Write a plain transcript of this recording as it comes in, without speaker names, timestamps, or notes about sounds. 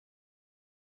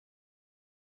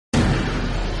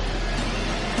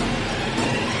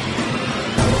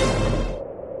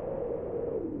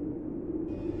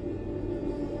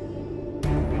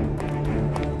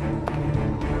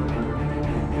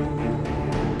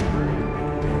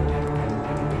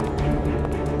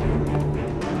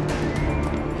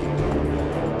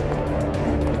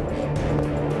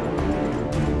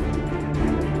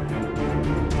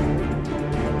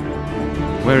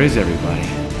Where is everybody?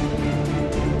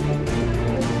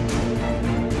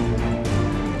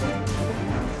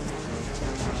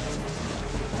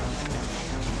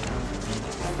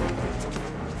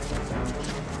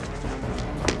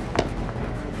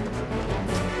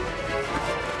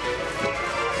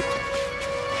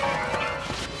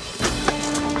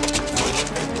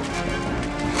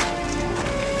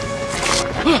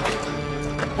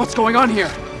 What's going on here?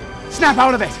 Snap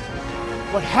out of it!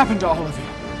 What happened to all of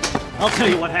you? I'll tell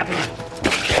you what happened.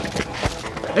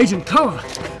 Agent KOA!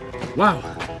 Wow,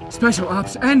 Special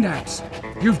Ops and Apps.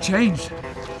 You've changed.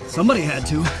 Somebody had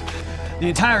to. The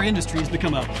entire industry has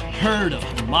become a herd of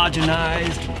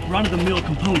homogenized, run-of-the-mill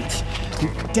components.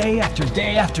 Day after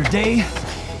day after day,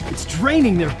 it's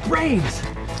draining their brains.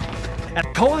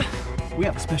 At KOA, we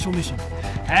have a special mission.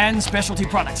 And specialty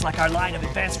products like our line of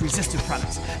advanced resistor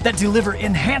products that deliver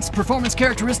enhanced performance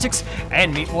characteristics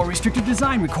and meet more restrictive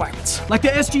design requirements, like the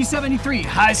SG73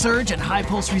 high surge and high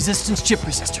pulse resistance chip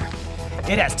resistor.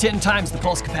 It has 10 times the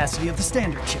pulse capacity of the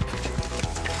standard chip.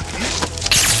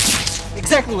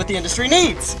 Exactly what the industry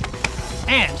needs.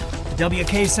 And the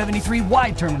WK73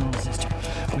 wide terminal resistor.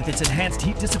 With its enhanced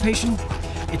heat dissipation,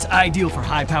 it's ideal for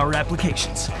high power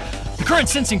applications. The current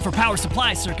sensing for power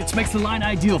supply circuits makes the line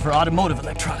ideal for automotive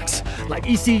electronics, like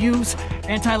ECUs,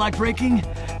 anti-lock braking,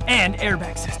 and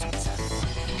airbag systems.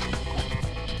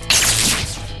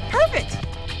 Perfect!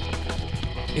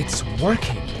 It's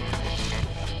working.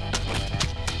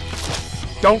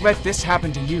 Don't let this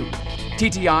happen to you.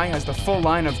 TTI has the full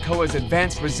line of KOA's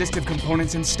advanced resistive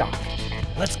components in stock.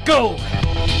 Let's go!